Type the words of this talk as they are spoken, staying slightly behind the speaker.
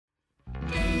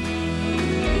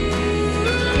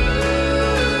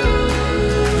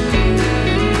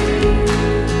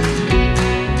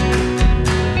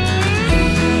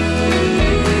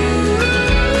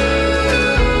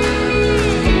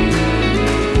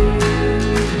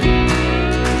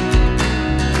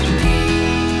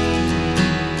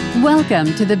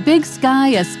Welcome to the Big Sky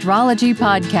Astrology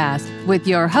Podcast with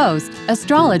your host,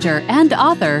 astrologer and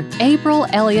author, April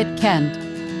Elliott Kent.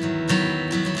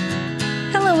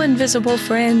 Hello, invisible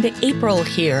friend. April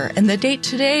here, and the date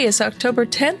today is October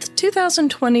 10th,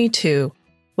 2022.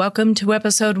 Welcome to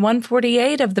episode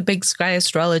 148 of the Big Sky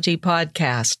Astrology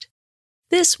Podcast.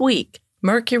 This week,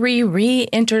 Mercury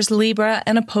re-enters Libra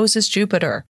and opposes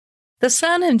Jupiter. The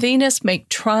Sun and Venus make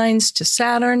trines to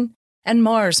Saturn, and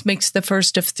Mars makes the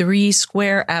first of 3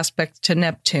 square aspects to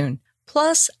Neptune.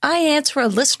 Plus, I answer a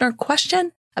listener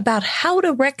question about how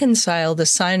to reconcile the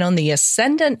sign on the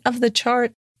ascendant of the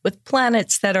chart with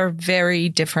planets that are very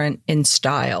different in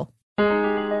style.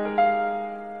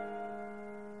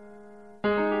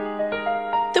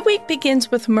 The week begins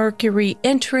with Mercury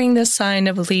entering the sign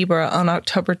of Libra on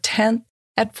October 10th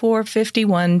at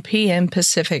 4:51 p.m.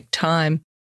 Pacific Time.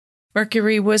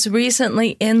 Mercury was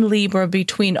recently in Libra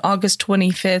between August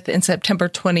 25th and September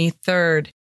 23rd.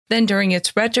 Then during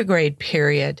its retrograde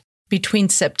period, between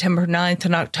September 9th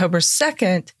and October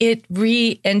 2nd, it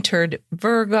re-entered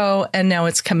Virgo, and now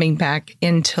it's coming back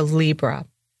into Libra.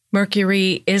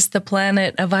 Mercury is the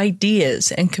planet of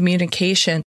ideas and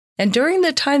communication. And during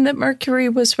the time that Mercury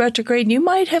was retrograde, you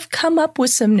might have come up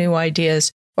with some new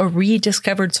ideas or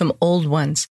rediscovered some old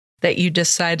ones that you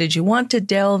decided you want to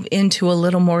delve into a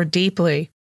little more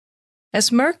deeply.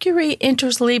 As Mercury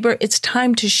enters Libra, it's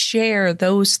time to share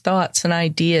those thoughts and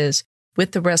ideas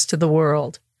with the rest of the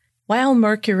world. While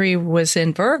Mercury was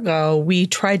in Virgo, we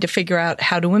tried to figure out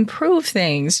how to improve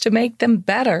things, to make them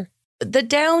better. The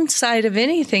downside of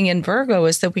anything in Virgo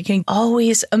is that we can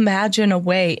always imagine a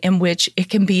way in which it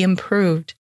can be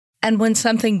improved. And when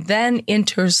something then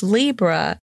enters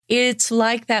Libra, it's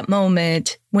like that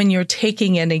moment when you're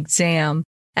taking an exam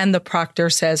and the proctor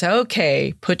says,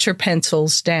 okay, put your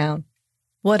pencils down.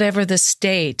 Whatever the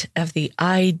state of the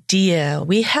idea,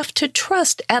 we have to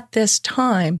trust at this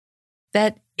time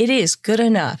that it is good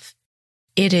enough.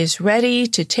 It is ready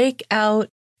to take out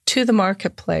to the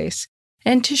marketplace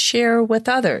and to share with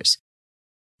others.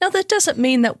 Now, that doesn't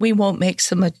mean that we won't make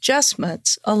some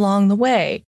adjustments along the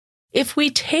way. If we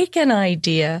take an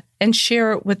idea and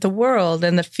share it with the world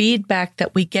and the feedback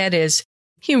that we get is,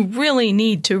 you really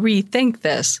need to rethink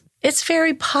this, it's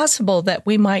very possible that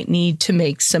we might need to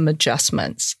make some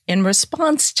adjustments in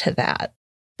response to that.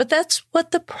 But that's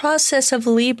what the process of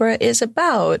Libra is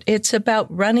about. It's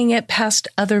about running it past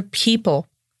other people,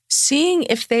 seeing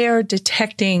if they are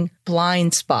detecting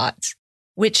blind spots,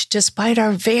 which despite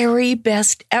our very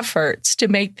best efforts to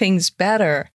make things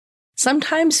better,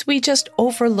 sometimes we just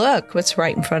overlook what's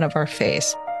right in front of our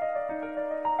face.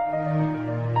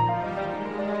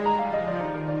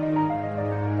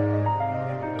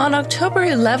 On October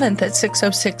 11th at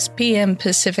 6:06 p.m.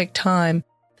 Pacific Time,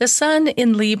 the Sun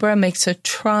in Libra makes a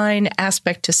trine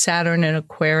aspect to Saturn in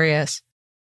Aquarius.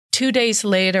 2 days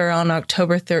later, on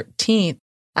October 13th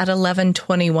at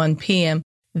 11:21 p.m.,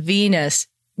 Venus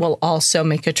will also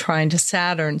make a trine to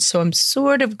Saturn, so I'm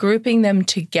sort of grouping them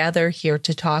together here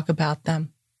to talk about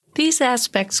them. These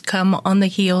aspects come on the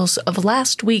heels of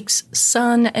last week's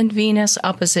Sun and Venus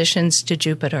oppositions to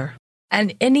Jupiter.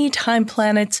 And anytime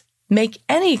planets make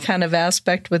any kind of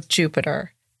aspect with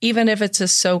Jupiter, even if it's a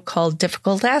so-called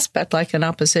difficult aspect like an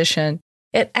opposition,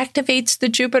 it activates the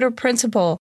Jupiter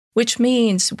principle, which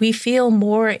means we feel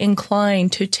more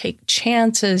inclined to take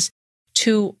chances,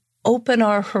 to open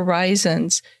our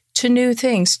horizons to new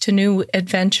things, to new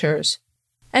adventures.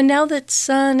 And now that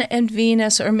Sun and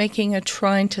Venus are making a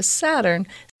trine to Saturn,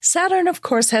 Saturn, of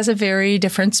course, has a very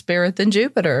different spirit than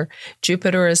Jupiter.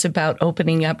 Jupiter is about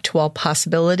opening up to all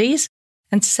possibilities,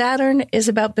 and Saturn is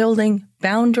about building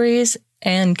boundaries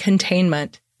and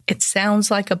containment. It sounds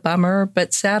like a bummer,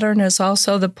 but Saturn is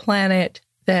also the planet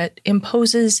that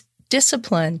imposes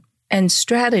discipline and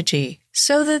strategy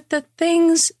so that the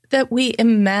things that we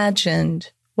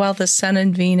imagined while the Sun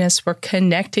and Venus were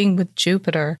connecting with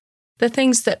Jupiter, the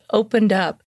things that opened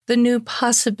up, the new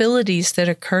possibilities that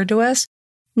occurred to us,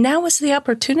 now is the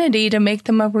opportunity to make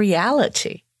them a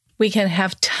reality. We can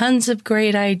have tons of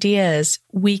great ideas.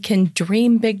 We can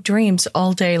dream big dreams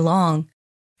all day long.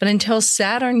 But until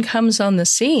Saturn comes on the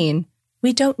scene,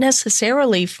 we don't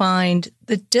necessarily find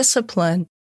the discipline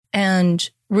and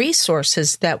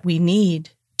resources that we need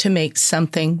to make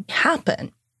something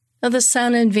happen. Now, the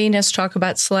Sun and Venus talk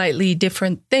about slightly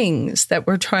different things that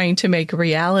we're trying to make a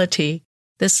reality.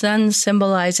 The Sun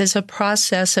symbolizes a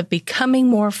process of becoming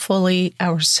more fully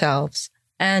ourselves.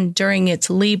 And during its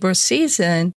Libra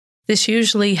season, this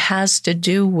usually has to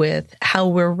do with how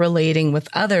we're relating with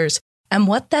others and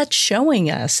what that's showing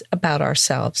us about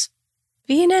ourselves.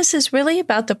 Venus is really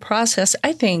about the process,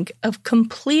 I think, of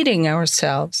completing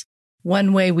ourselves,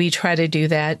 One way we try to do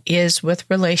that is with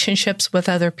relationships with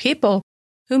other people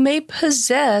who may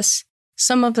possess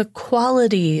some of the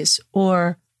qualities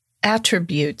or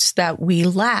attributes that we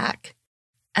lack.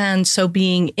 And so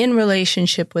being in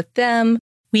relationship with them,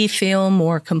 we feel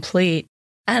more complete.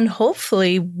 And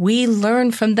hopefully we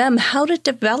learn from them how to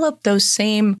develop those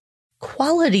same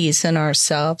qualities in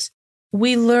ourselves.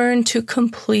 We learn to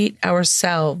complete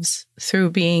ourselves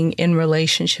through being in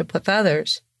relationship with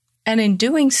others. And in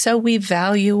doing so, we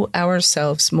value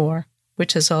ourselves more,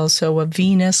 which is also a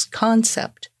Venus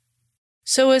concept.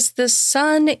 So as the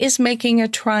sun is making a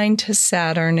trine to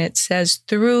Saturn, it says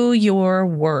through your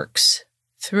works,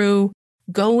 through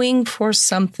going for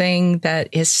something that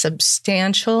is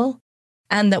substantial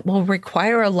and that will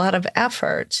require a lot of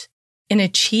effort. In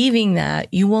achieving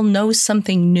that, you will know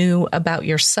something new about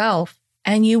yourself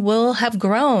and you will have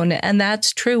grown. And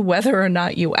that's true whether or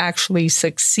not you actually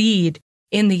succeed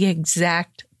in the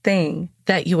exact thing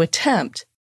that you attempt.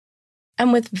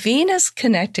 And with Venus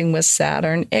connecting with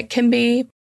Saturn, it can be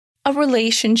a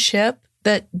relationship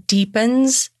that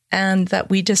deepens and that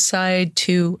we decide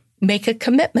to make a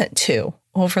commitment to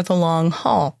over the long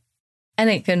haul. And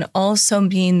it can also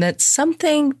mean that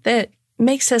something that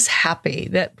makes us happy,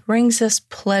 that brings us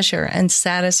pleasure and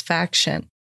satisfaction,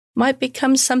 might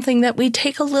become something that we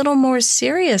take a little more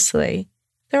seriously.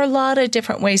 There are a lot of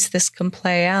different ways this can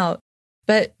play out.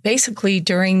 But basically,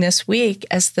 during this week,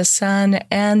 as the Sun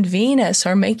and Venus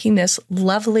are making this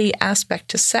lovely aspect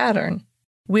to Saturn,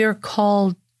 we are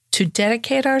called to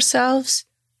dedicate ourselves,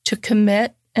 to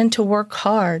commit, and to work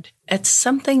hard at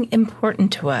something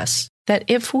important to us. That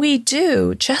if we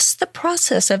do, just the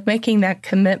process of making that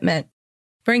commitment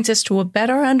brings us to a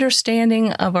better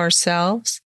understanding of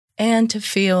ourselves and to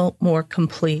feel more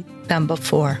complete than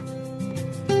before.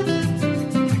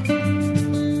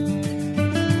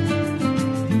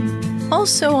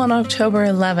 Also on October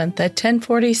 11th at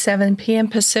 10:47 p.m.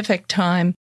 Pacific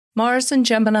Time, Mars in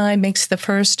Gemini makes the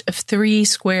first of 3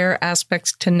 square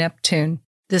aspects to Neptune.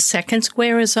 The second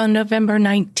square is on November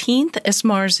 19th as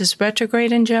Mars is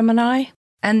retrograde in Gemini.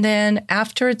 And then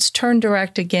after it's turned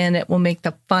direct again, it will make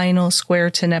the final square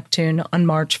to Neptune on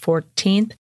March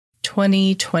 14th,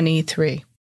 2023.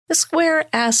 The square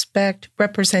aspect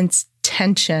represents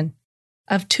tension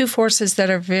of 2 forces that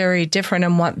are very different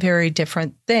and want very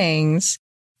different things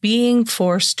being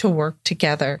forced to work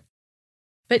together.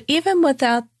 But even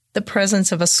without the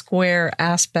presence of a square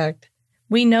aspect,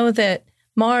 we know that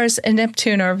Mars and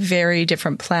Neptune are very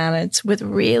different planets with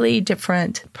really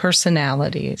different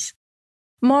personalities.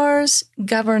 Mars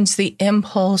governs the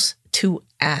impulse to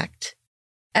act.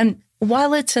 And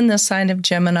while it's in the sign of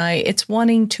Gemini, it's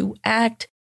wanting to act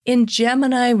in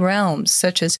Gemini realms,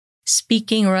 such as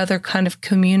speaking or other kind of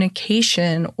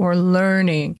communication or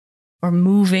learning or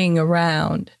moving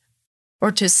around,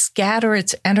 or to scatter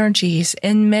its energies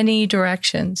in many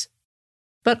directions.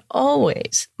 But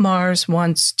always Mars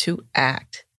wants to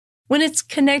act. When it's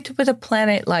connected with a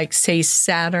planet like, say,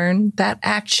 Saturn, that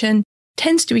action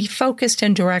tends to be focused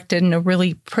and directed in a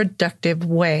really productive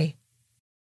way.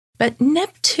 But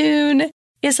Neptune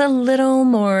is a little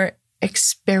more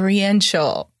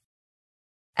experiential.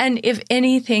 And if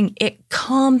anything, it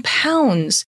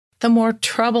compounds the more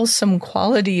troublesome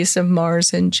qualities of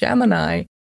Mars and Gemini,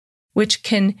 which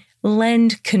can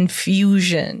lend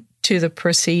confusion to the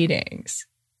proceedings.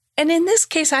 And in this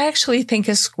case, I actually think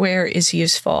a square is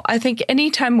useful. I think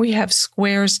anytime we have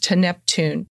squares to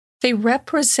Neptune, they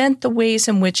represent the ways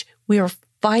in which we are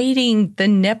fighting the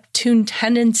Neptune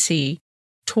tendency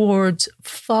towards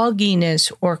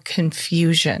fogginess or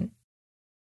confusion.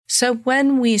 So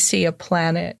when we see a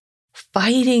planet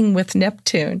fighting with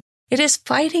Neptune, it is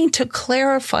fighting to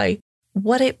clarify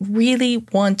what it really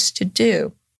wants to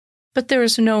do. But there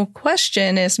is no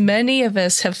question, as many of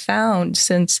us have found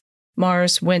since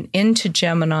Mars went into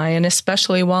Gemini, and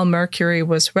especially while Mercury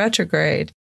was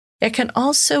retrograde, it can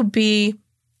also be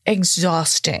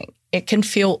exhausting. It can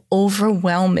feel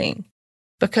overwhelming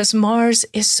because Mars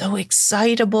is so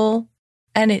excitable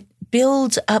and it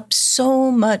builds up so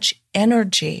much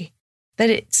energy that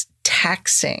it's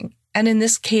taxing. And in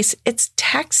this case, it's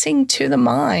taxing to the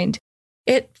mind.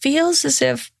 It feels as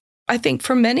if, I think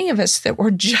for many of us, that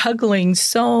we're juggling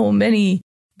so many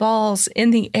balls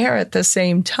in the air at the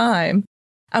same time.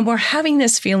 And we're having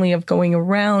this feeling of going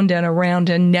around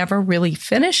and never really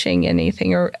finishing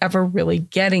anything or ever really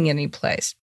getting any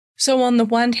place. So on the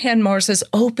one hand, Mars is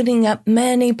opening up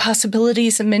many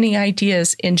possibilities and many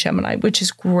ideas in Gemini, which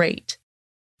is great.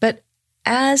 But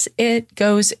as it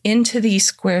goes into these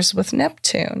squares with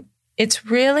Neptune, it's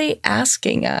really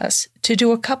asking us to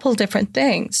do a couple different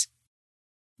things.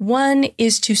 One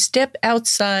is to step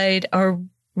outside our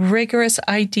rigorous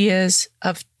ideas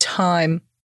of time.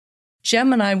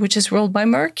 Gemini, which is ruled by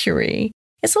Mercury,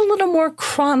 is a little more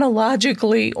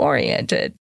chronologically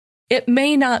oriented. It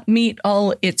may not meet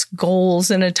all its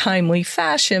goals in a timely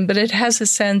fashion, but it has a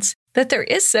sense that there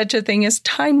is such a thing as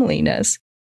timeliness.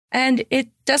 And it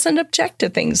doesn't object to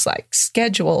things like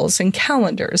schedules and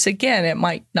calendars. Again, it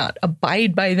might not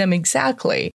abide by them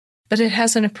exactly, but it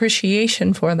has an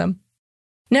appreciation for them.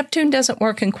 Neptune doesn't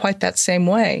work in quite that same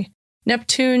way.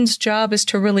 Neptune's job is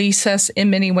to release us in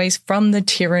many ways from the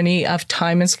tyranny of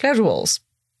time and schedules.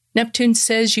 Neptune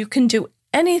says you can do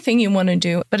anything you want to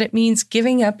do, but it means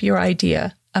giving up your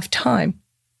idea of time.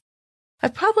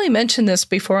 I've probably mentioned this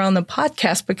before on the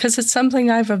podcast because it's something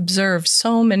I've observed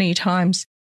so many times.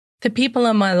 The people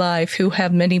in my life who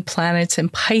have many planets in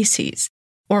Pisces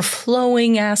or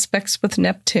flowing aspects with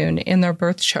Neptune in their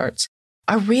birth charts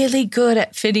are really good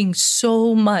at fitting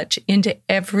so much into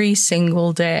every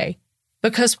single day.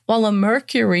 Because while a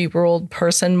Mercury-ruled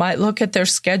person might look at their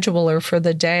scheduler for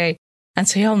the day and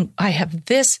say, oh, I have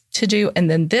this to do, and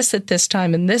then this at this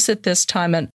time, and this at this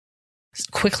time, and it's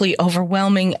quickly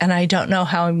overwhelming, and I don't know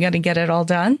how I'm going to get it all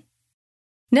done.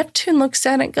 Neptune looks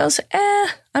at it and goes,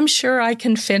 I'm sure I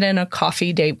can fit in a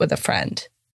coffee date with a friend.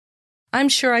 I'm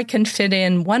sure I can fit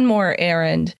in one more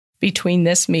errand between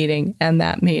this meeting and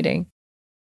that meeting.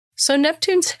 So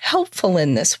Neptune's helpful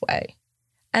in this way.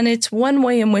 And it's one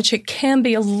way in which it can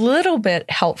be a little bit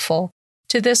helpful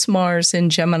to this Mars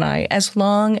in Gemini, as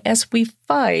long as we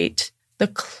fight the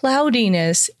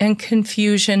cloudiness and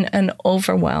confusion and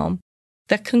overwhelm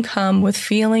that can come with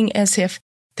feeling as if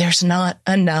there's not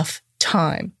enough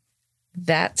time.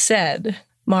 That said,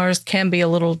 Mars can be a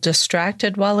little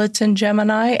distracted while it's in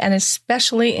Gemini, and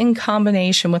especially in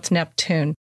combination with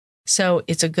Neptune. So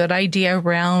it's a good idea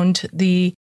around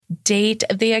the date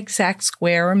of the exact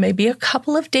square, or maybe a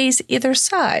couple of days either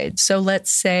side. So let's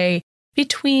say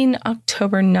between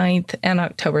October 9th and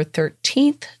October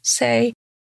 13th, say,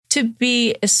 to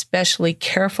be especially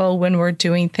careful when we're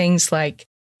doing things like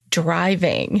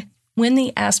driving. When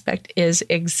the aspect is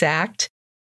exact,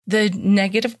 the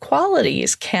negative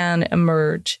qualities can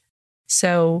emerge.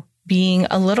 So being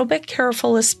a little bit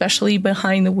careful, especially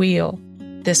behind the wheel,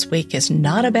 this week is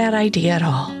not a bad idea at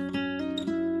all.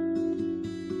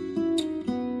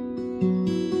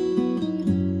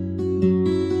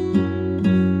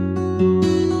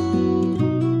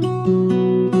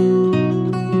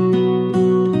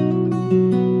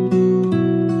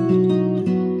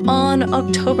 On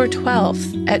October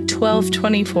 12th at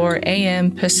 12:24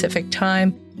 a.m. Pacific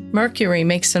Time, Mercury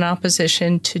makes an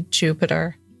opposition to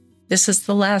Jupiter. This is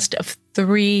the last of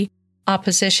 3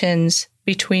 oppositions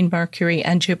between Mercury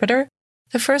and Jupiter.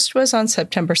 The first was on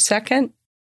September 2nd.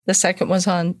 The second was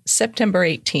on September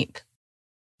 18th.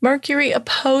 Mercury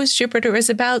opposed Jupiter is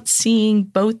about seeing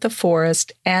both the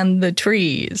forest and the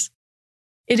trees.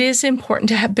 It is important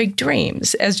to have big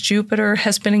dreams, as Jupiter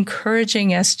has been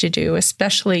encouraging us to do,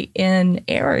 especially in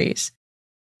Aries.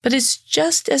 But it's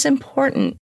just as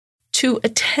important to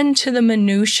attend to the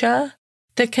minutiae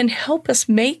that can help us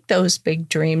make those big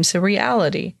dreams a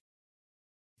reality.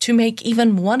 To make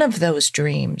even one of those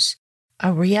dreams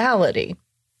a reality.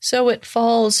 So it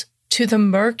falls to the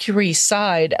Mercury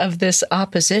side of this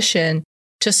opposition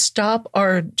to stop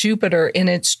our Jupiter in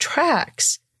its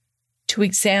tracks, to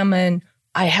examine,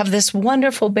 I have this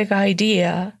wonderful big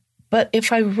idea, but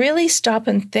if I really stop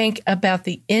and think about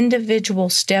the individual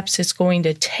steps it's going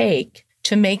to take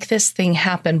to make this thing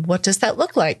happen, what does that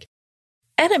look like?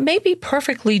 And it may be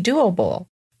perfectly doable,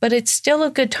 but it's still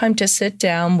a good time to sit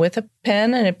down with a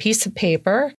pen and a piece of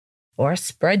paper or a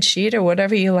spreadsheet or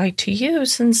whatever you like to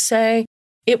use and say,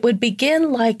 it would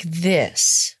begin like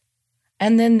this.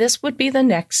 And then this would be the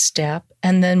next step.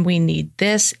 And then we need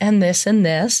this and this and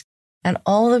this. And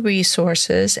all the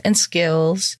resources and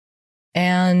skills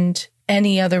and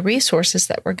any other resources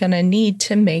that we're going to need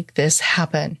to make this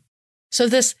happen. So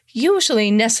this usually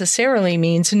necessarily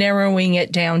means narrowing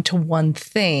it down to one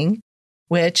thing,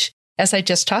 which, as I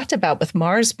just talked about with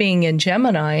Mars being in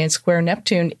Gemini and square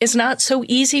Neptune, is not so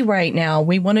easy right now.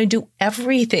 We want to do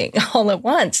everything all at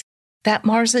once. That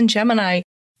Mars in Gemini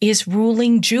is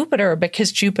ruling Jupiter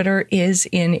because Jupiter is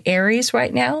in Aries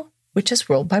right now, which is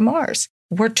ruled by Mars.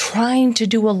 We're trying to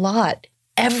do a lot.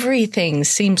 Everything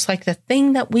seems like the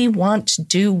thing that we want to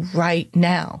do right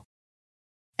now.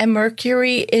 And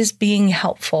Mercury is being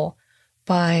helpful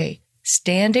by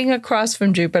standing across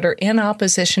from Jupiter in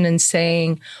opposition and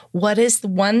saying, what is the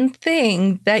one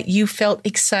thing that you felt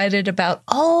excited about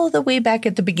all the way back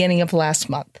at the beginning of last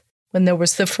month, when there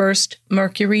was the first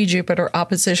Mercury-Jupiter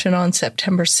opposition on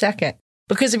September 2nd?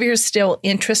 Because if you're still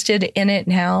interested in it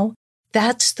now,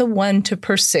 that's the one to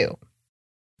pursue.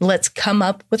 Let's come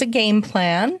up with a game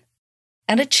plan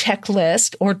and a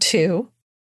checklist or two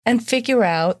and figure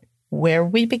out where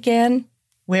we begin,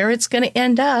 where it's going to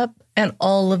end up, and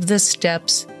all of the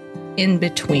steps in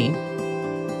between.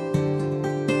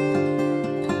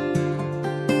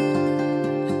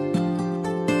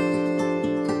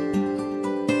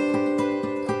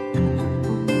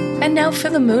 And now for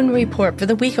the moon report for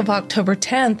the week of October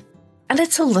 10th. And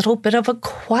it's a little bit of a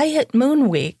quiet moon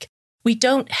week. We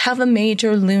don't have a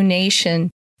major lunation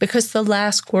because the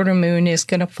last quarter moon is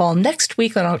going to fall next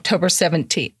week on October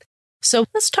 17th. So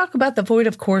let's talk about the void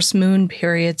of course moon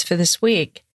periods for this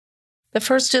week. The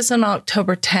first is on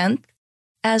October 10th,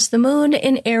 as the moon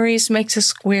in Aries makes a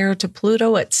square to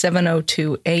Pluto at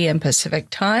 7:02 a.m. Pacific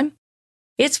time.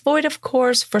 It's void of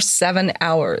course for 7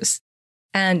 hours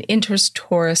and enters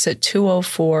Taurus at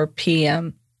 2:04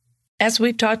 p.m. As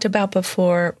we've talked about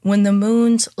before, when the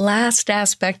moon's last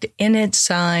aspect in its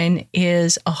sign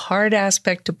is a hard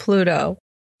aspect to Pluto,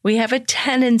 we have a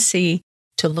tendency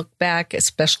to look back,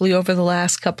 especially over the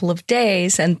last couple of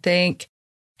days, and think,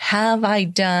 have I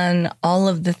done all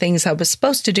of the things I was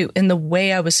supposed to do in the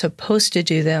way I was supposed to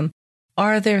do them?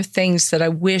 Are there things that I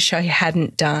wish I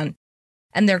hadn't done?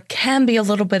 And there can be a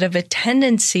little bit of a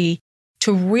tendency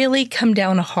to really come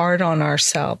down hard on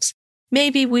ourselves.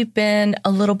 Maybe we've been a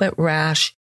little bit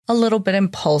rash, a little bit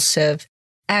impulsive,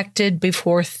 acted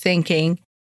before thinking.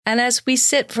 And as we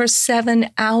sit for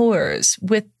 7 hours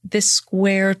with this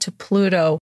square to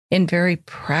Pluto in very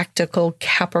practical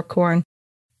Capricorn,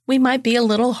 we might be a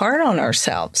little hard on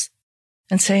ourselves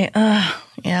and say,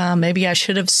 maybe I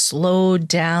should have slowed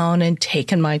down and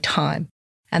taken my time,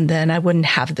 and then I wouldn't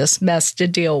have this mess to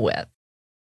deal with.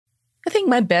 I think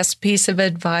my best piece of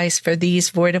advice for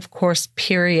these void of course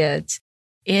periods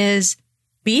is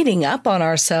beating up on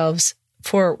ourselves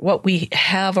for what we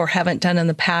have or haven't done in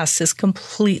the past is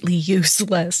completely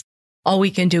useless. All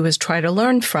we can do is try to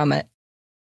learn from it.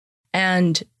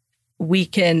 And we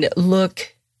can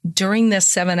look during this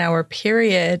 7-hour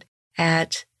period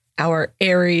at our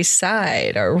Aries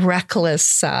side, our reckless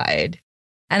side.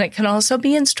 And it can also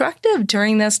be instructive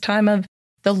during this time of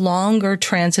the longer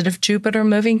transit of Jupiter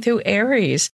moving through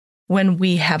Aries, when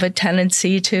we have a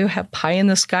tendency to have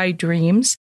pie-in-the-sky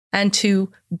dreams and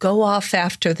to go off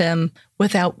after them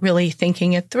without really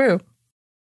thinking it through.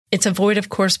 It's a void of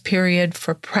course period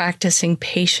for practicing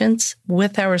patience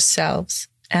with ourselves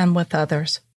and with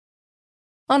others.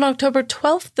 On October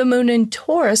 12th, the moon in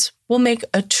Taurus will make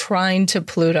a trine to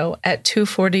Pluto at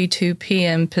 2:42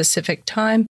 p.m. Pacific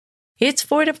time. It's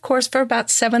void of course for about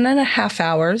 7.5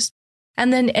 hours,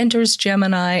 and then enters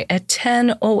Gemini at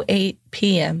 10:08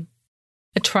 p.m.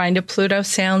 A trine to Pluto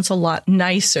sounds a lot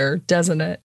nicer, doesn't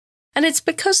it? And it's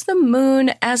because the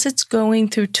moon, as it's going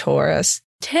through Taurus,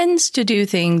 tends to do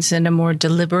things in a more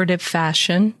deliberative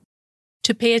fashion,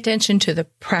 to pay attention to the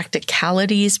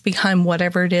practicalities behind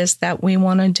whatever it is that we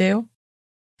want to do.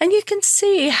 And you can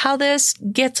see how this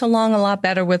gets along a lot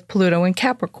better with Pluto in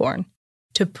Capricorn.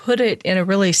 To put it in a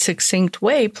really succinct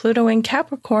way, Pluto in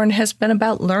Capricorn has been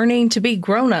about learning to be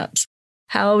grown-ups,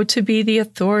 how to be the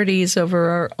authorities over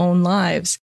our own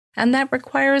lives. And that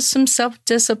requires some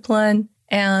self-discipline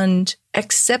and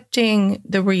accepting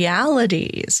the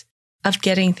realities of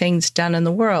getting things done in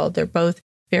the world. They're both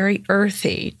very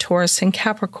earthy, Taurus and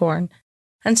Capricorn.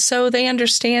 And so they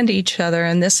understand each other.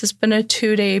 And this has been a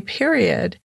 2-day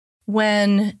period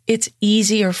when it's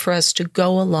easier for us to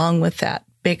go along with that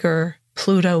bigger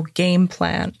Pluto game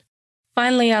plan.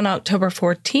 Finally, on October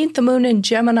 14th, the moon in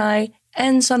Gemini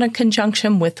ends on a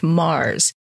conjunction with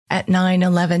Mars at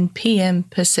 9:11 p.m.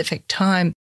 Pacific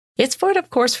time. It's void, of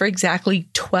course, for exactly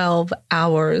 12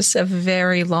 hours, a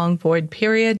very long void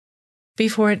period,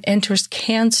 before it enters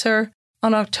Cancer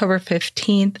on October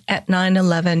 15th at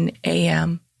 9:11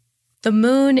 a.m. The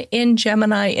moon in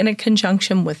Gemini in a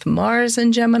conjunction with Mars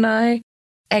in Gemini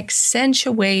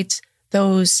accentuates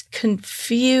those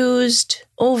confused,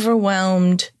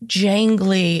 overwhelmed,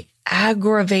 jangly,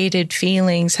 aggravated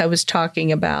feelings I was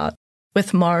talking about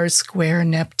with Mars square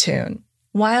Neptune.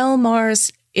 While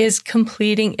Mars is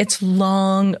completing its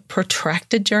long,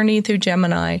 protracted journey through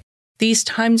Gemini, these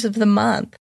times of the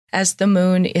month, as the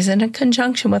moon is in a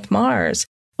conjunction with Mars,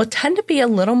 will tend to be a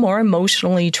little more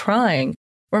emotionally trying.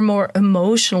 We're more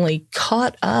emotionally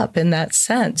caught up in that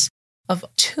sense of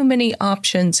too many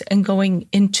options and going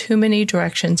in too many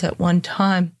directions at one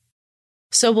time.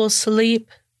 So we'll sleep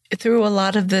through a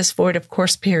lot of this void of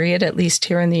course period, at least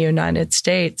here in the United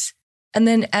States. And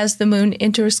then as the moon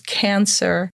enters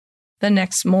Cancer the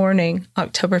next morning,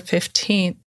 October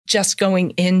 15th, just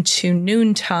going into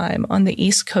noontime on the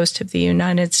east coast of the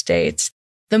United States,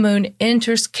 the moon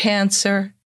enters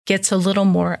Cancer, gets a little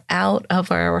more out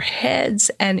of our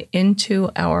heads and into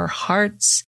our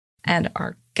hearts and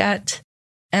our gut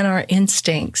and our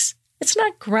instincts. It's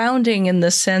not grounding in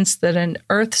the sense that an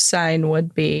earth sign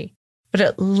would be, but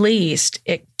at least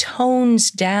it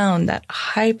tones down that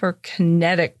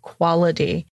hyperkinetic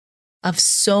quality of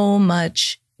so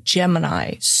much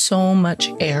Gemini, so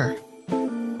much air.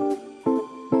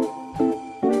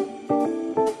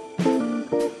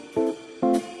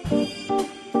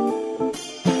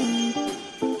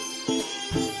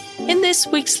 In this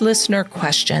week's listener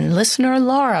question, listener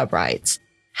Laura writes,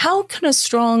 how can a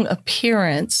strong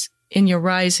appearance in your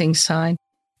rising sign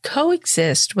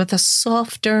coexist with a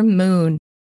softer moon?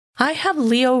 I have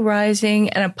Leo rising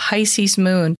and a Pisces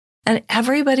moon, and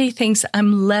everybody thinks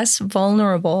I'm less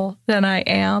vulnerable than I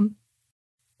am.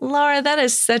 Laura, that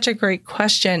is such a great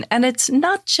question. And it's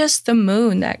not just the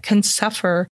moon that can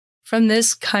suffer from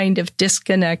this kind of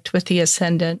disconnect with the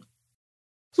ascendant.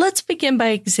 Let's begin by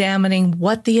examining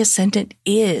what the ascendant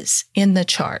is in the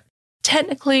chart.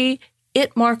 Technically,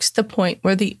 it marks the point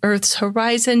where the Earth's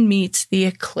horizon meets the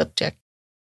ecliptic.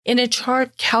 In a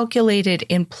chart calculated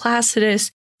in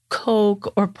Placidus,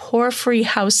 Koch, or Porphyry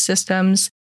house systems,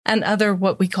 and other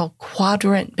what we call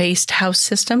quadrant-based house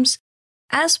systems,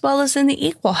 as well as in the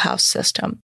equal house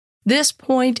system, this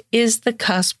point is the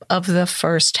cusp of the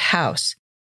first house.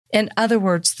 In other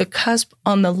words, the cusp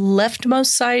on the leftmost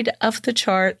side of the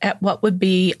chart at what would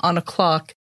be on a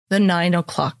clock, the 9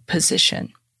 o'clock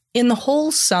position. In the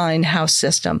whole sign house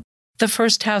system, the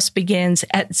first house begins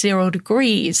at 0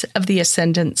 degrees of the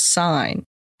ascendant sign,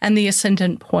 and the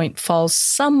ascendant point falls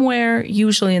somewhere,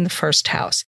 usually in the first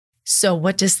house. So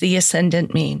what does the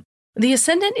ascendant mean? The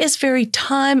ascendant is very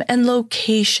time and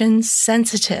location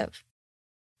sensitive.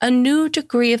 A new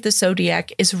degree of the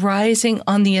zodiac is rising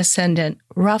on the ascendant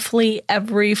roughly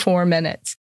every 4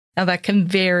 minutes. Now that can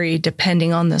vary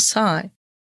depending on the sign.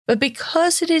 But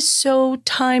because it is so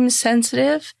time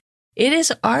sensitive, it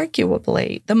is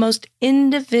arguably the most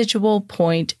individual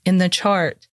point in the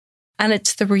chart. And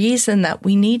it's the reason that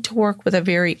we need to work with a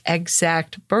very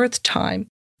exact birth time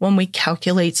when we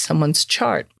calculate someone's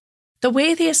chart. The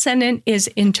way the ascendant is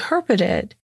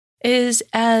interpreted is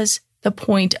as the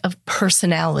point of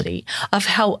personality, of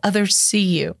how others see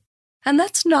you. And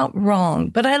that's not wrong,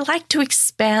 but I like to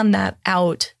expand that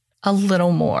out a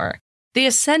little more. The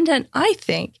ascendant, I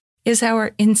think, is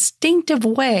our instinctive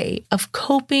way of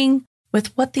coping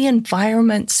with what the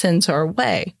environment sends our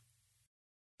way.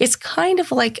 It's kind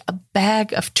of like a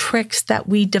bag of tricks that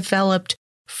we developed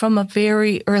from a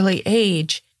very early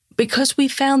age because we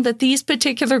found that these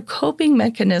particular coping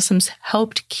mechanisms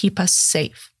helped keep us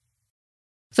safe.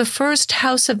 The first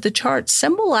house of the chart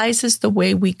symbolizes the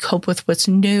way we cope with what's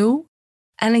new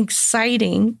and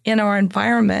exciting in our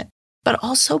environment, but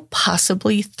also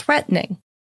possibly threatening.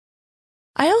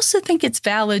 I also think it's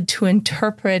valid to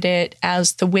interpret it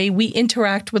as the way we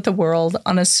interact with the world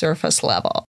on a surface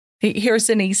level. Here's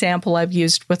an example I've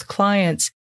used with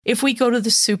clients. If we go to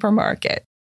the supermarket,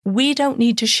 we don't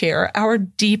need to share our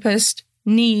deepest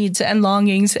needs and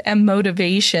longings and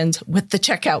motivations with the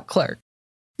checkout clerk.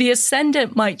 The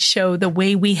ascendant might show the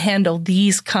way we handle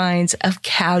these kinds of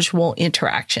casual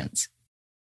interactions.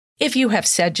 If you have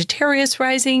Sagittarius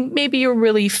rising, maybe you're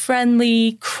really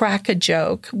friendly, crack a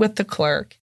joke with the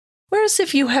clerk. Whereas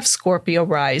if you have Scorpio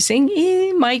rising,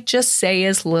 you might just say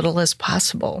as little as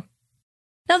possible.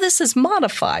 Now, this is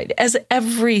modified, as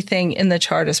everything in the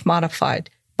chart is modified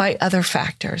by other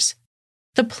factors.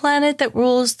 The planet that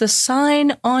rules the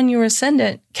sign on your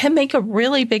ascendant can make a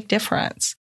really big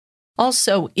difference.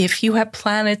 Also, if you have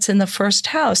planets in the first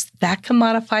house, that can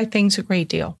modify things a great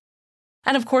deal.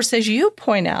 And of course, as you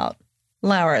point out,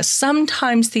 Laura,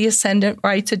 sometimes the ascendant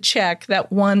writes a check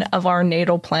that one of our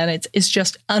natal planets is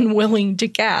just unwilling to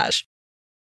cash.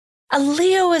 A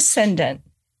Leo ascendant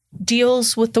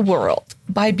deals with the world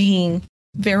by being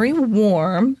very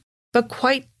warm, but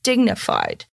quite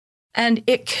dignified. And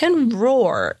it can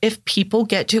roar if people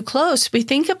get too close. We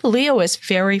think of Leo as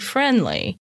very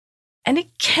friendly. And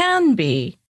it can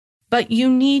be, but you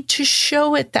need to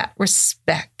show it that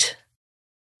respect.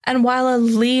 And while a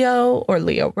Leo or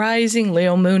Leo rising,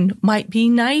 Leo moon might be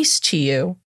nice to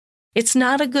you, it's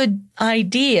not a good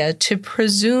idea to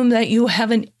presume that you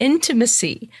have an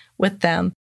intimacy with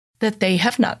them that they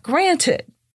have not granted.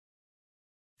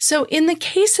 So in the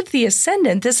case of the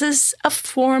ascendant, this is a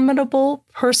formidable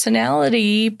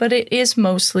personality, but it is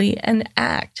mostly an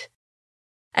act.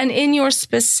 And in your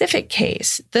specific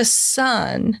case, the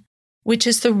sun, which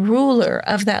is the ruler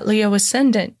of that Leo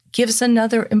ascendant, gives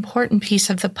another important piece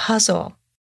of the puzzle.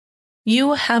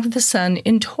 You have the sun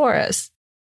in Taurus,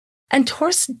 and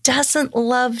Taurus doesn't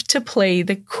love to play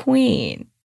the queen.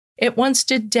 It wants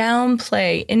to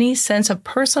downplay any sense of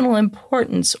personal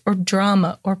importance or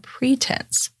drama or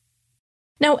pretense.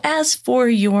 Now, as for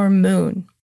your moon,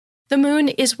 the moon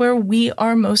is where we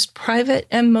are most private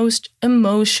and most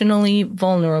emotionally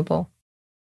vulnerable.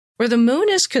 Where the moon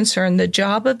is concerned, the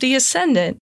job of the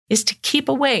ascendant is to keep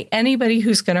away anybody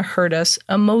who's going to hurt us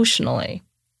emotionally.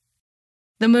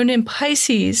 The moon in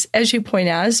Pisces, as you point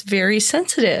out, is very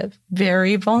sensitive,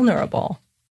 very vulnerable.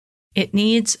 It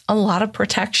needs a lot of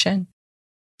protection.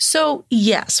 So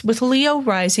yes, with Leo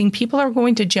rising, people are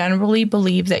going to generally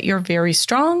believe that you're very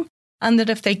strong and that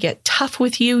if they get tough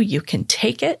with you, you can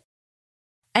take it.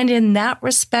 And in that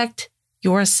respect,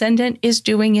 your ascendant is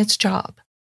doing its job.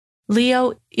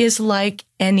 Leo is like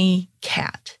any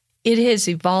cat. It has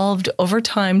evolved over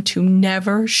time to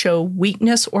never show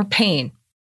weakness or pain,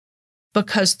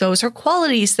 because those are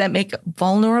qualities that make it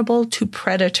vulnerable to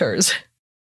predators.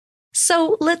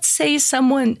 So let's say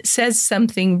someone says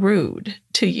something rude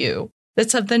to you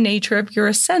that's of the nature of your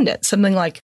ascendant, something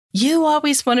like, you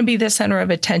always want to be the center of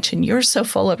attention. You're so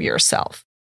full of yourself.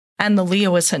 And the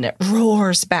Leo ascendant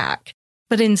roars back.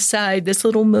 But inside, this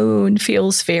little moon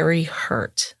feels very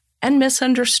hurt and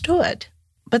misunderstood.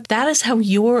 But that is how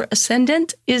your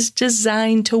ascendant is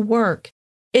designed to work.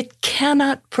 It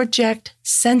cannot project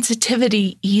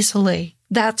sensitivity easily.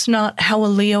 That's not how a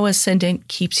Leo ascendant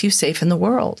keeps you safe in the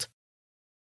world.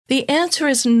 The answer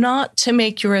is not to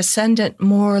make your ascendant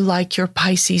more like your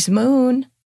Pisces moon.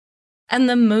 And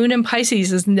the moon in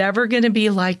Pisces is never going to be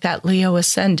like that Leo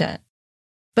ascendant.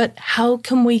 But how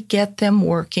can we get them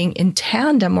working in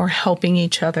tandem or helping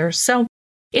each other? So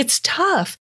it's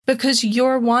tough because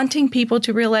you're wanting people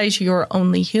to realize you're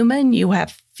only human. You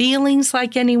have feelings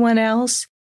like anyone else.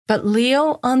 But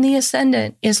Leo on the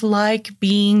ascendant is like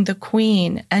being the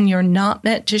queen, and you're not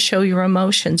meant to show your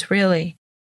emotions, really.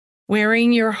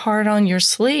 Wearing your heart on your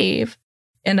sleeve,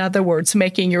 in other words,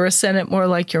 making your ascendant more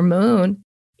like your moon,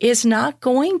 is not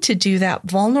going to do that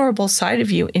vulnerable side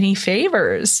of you any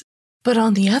favors. But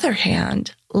on the other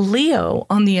hand, Leo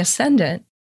on the ascendant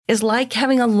is like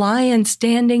having a lion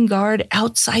standing guard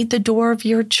outside the door of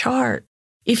your chart.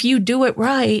 If you do it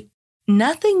right,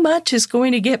 nothing much is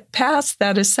going to get past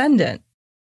that ascendant.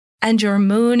 And your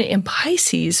moon in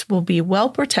Pisces will be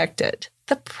well protected.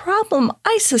 The problem,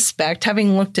 I suspect,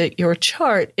 having looked at your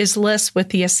chart, is less with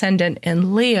the ascendant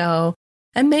in Leo,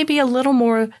 and maybe a little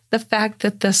more the fact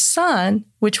that the sun,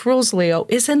 which rules Leo,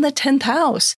 is in the 10th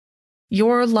house.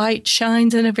 Your light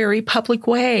shines in a very public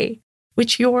way,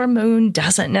 which your moon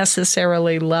doesn't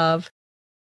necessarily love.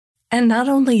 And not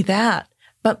only that,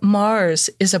 but Mars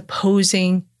is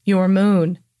opposing your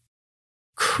moon.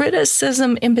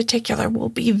 Criticism in particular will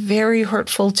be very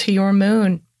hurtful to your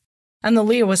moon. And the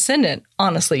Leo ascendant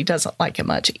honestly doesn't like it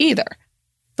much either.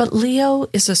 But Leo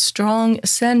is a strong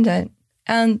ascendant,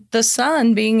 and the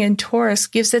sun being in Taurus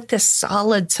gives it this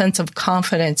solid sense of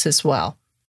confidence as well.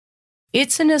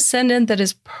 It's an ascendant that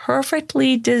is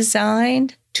perfectly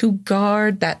designed to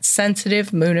guard that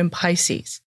sensitive moon in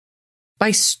Pisces. By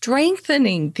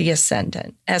strengthening the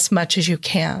ascendant as much as you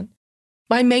can,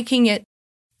 by making it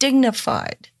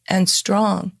dignified and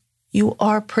strong, you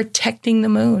are protecting the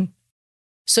moon.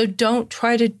 So don't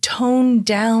try to tone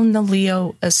down the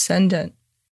Leo ascendant.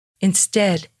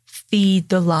 Instead, feed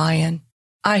the lion.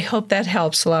 I hope that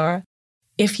helps, Laura.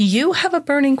 If you have a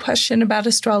burning question about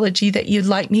astrology that you'd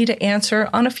like me to answer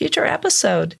on a future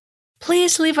episode,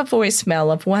 please leave a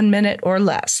voicemail of 1 minute or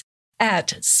less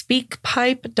at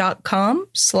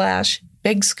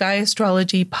speakpipe.com/Big Sky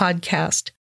Astrology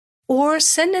Podcast, or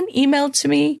send an email to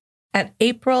me at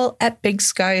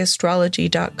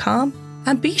april@bigskyastrology.com,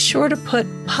 and be sure to put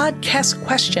podcast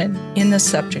question in the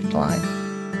subject line.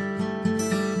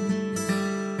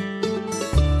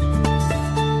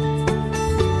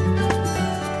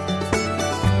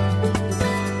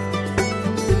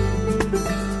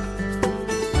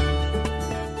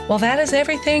 Well, that is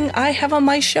everything I have on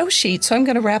my show sheet, so I'm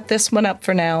going to wrap this one up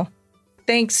for now.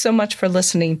 Thanks so much for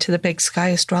listening to the Big Sky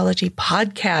Astrology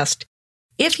Podcast.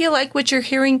 If you like what you're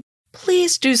hearing,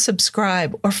 please do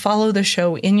subscribe or follow the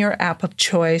show in your app of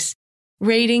choice.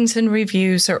 Ratings and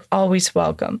reviews are always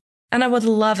welcome, and I would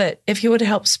love it if you would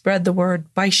help spread the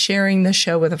word by sharing the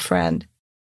show with a friend.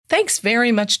 Thanks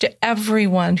very much to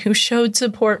everyone who showed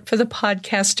support for the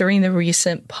podcast during the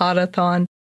recent Podathon.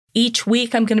 Each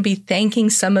week, I'm going to be thanking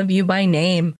some of you by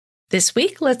name. This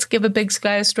week, let's give a Big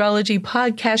Sky Astrology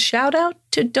Podcast shout out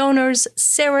to donors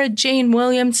Sarah Jane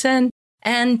Williamson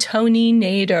and Tony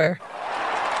Nader.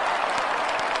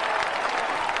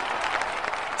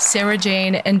 Sarah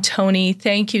Jane and Tony,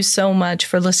 thank you so much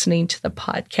for listening to the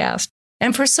podcast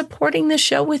and for supporting the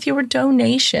show with your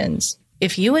donations.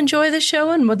 If you enjoy the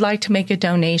show and would like to make a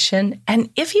donation,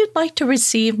 and if you'd like to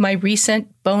receive my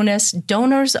recent bonus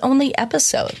donors-only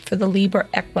episode for the Libra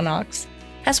equinox,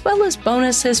 as well as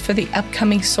bonuses for the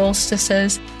upcoming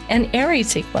solstices and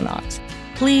Aries equinox,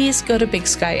 please go to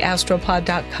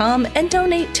BigSkyAstropod.com and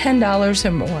donate $10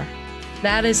 or more.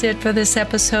 That is it for this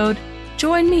episode.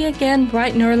 Join me again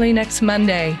bright and early next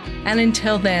Monday. And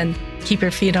until then, keep your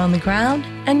feet on the ground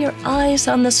and your eyes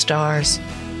on the stars.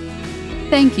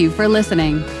 Thank you for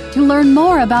listening. To learn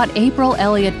more about April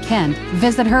Elliott Kent,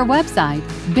 visit her website,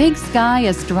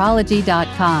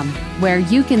 BigSkyAstrology.com, where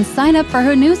you can sign up for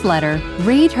her newsletter,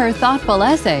 read her thoughtful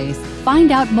essays,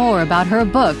 find out more about her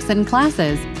books and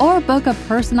classes, or book a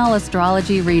personal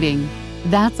astrology reading.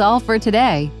 That's all for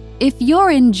today. If you're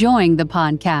enjoying the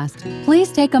podcast,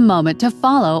 please take a moment to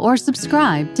follow or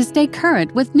subscribe to stay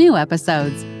current with new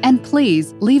episodes, and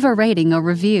please leave a rating or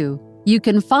review. You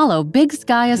can follow Big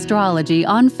Sky Astrology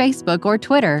on Facebook or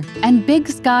Twitter, and Big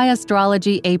Sky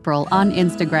Astrology April on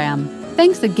Instagram.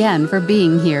 Thanks again for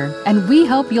being here, and we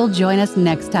hope you'll join us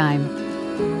next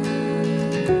time.